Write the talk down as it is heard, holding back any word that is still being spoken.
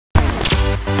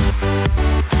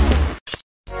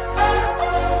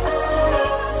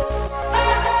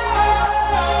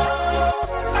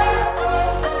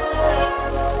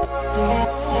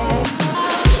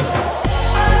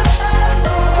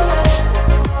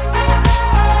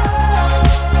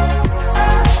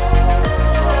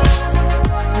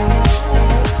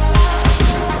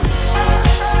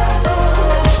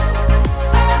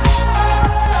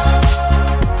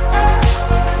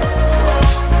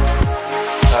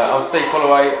I'm Steve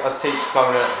Holloway. I teach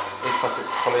plumbing at East Sussex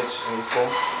College in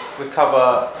Eastbourne. We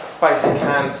cover basic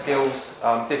hand skills,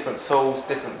 different tools,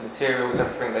 different materials,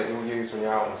 everything that you'll use when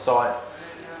you're out on site.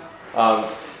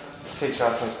 Teach you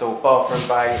how to install bathroom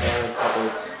bay, airing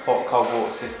cupboards, hot and cold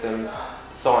water systems,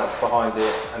 science behind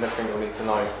it, and everything you'll need to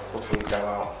know before you go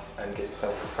out and get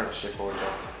yourself an apprenticeship or a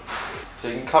job. So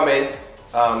you can come in,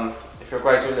 if your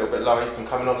grades are a little bit lower, you can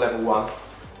come in on level 1,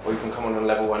 or you can come on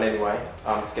level 1 anyway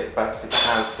to get the basic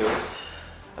hand skills,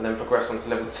 and then progress on to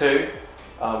level 2,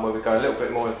 where we go a little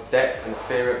bit more into depth and the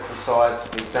theoretical side.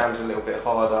 The exams are a little bit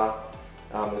harder,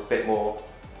 there's a bit more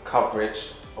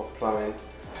coverage of plumbing,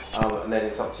 and then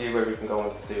it's up to you whether you can go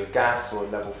on to do a gas or a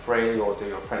level 3 or do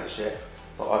your apprenticeship,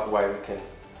 but either way we can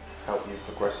help you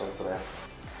progress onto there.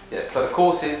 Yeah, so the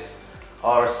courses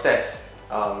are assessed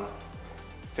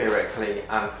theoretically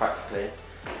and practically.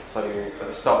 So at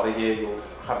the start of the year you'll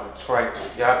have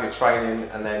your training,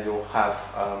 and then you'll have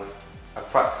a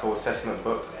practical assessment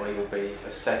book where you'll be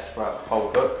assessed throughout the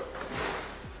whole book.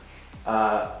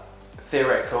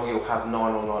 Theoretical, you'll have 9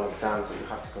 online exams that you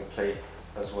have to complete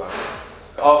as well.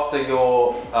 After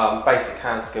your basic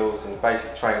hand skills and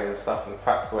basic training and stuff in the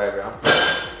practical area,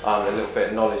 a little bit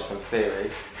of knowledge from theory,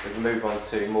 we move on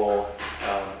to more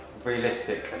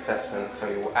realistic assessments, so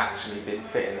you'll actually be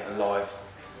fitting a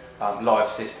live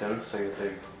system, so you'll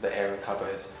do the airing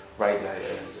cupboard,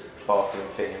 radiators, bathroom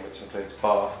fitting, which includes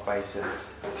bath,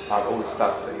 basins, all the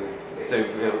stuff that you do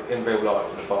in real life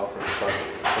in the bathroom. So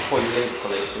before you leave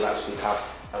college, you'll actually have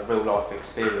a real life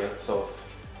experience of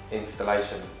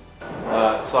installation.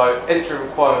 So entry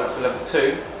requirements for level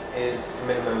 2 is a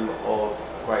minimum of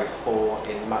grade 4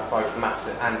 in both maths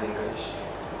and English.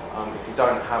 If you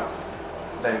don't have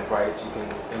them grades, you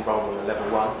can enrol on a level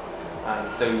 1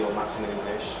 and do your maths and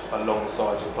English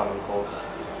alongside your plumbing course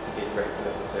to get you ready for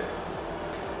level 2.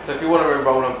 So if you want to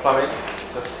enrol on plumbing,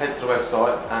 just head to the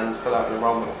website and fill out an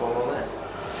enrolment form on there.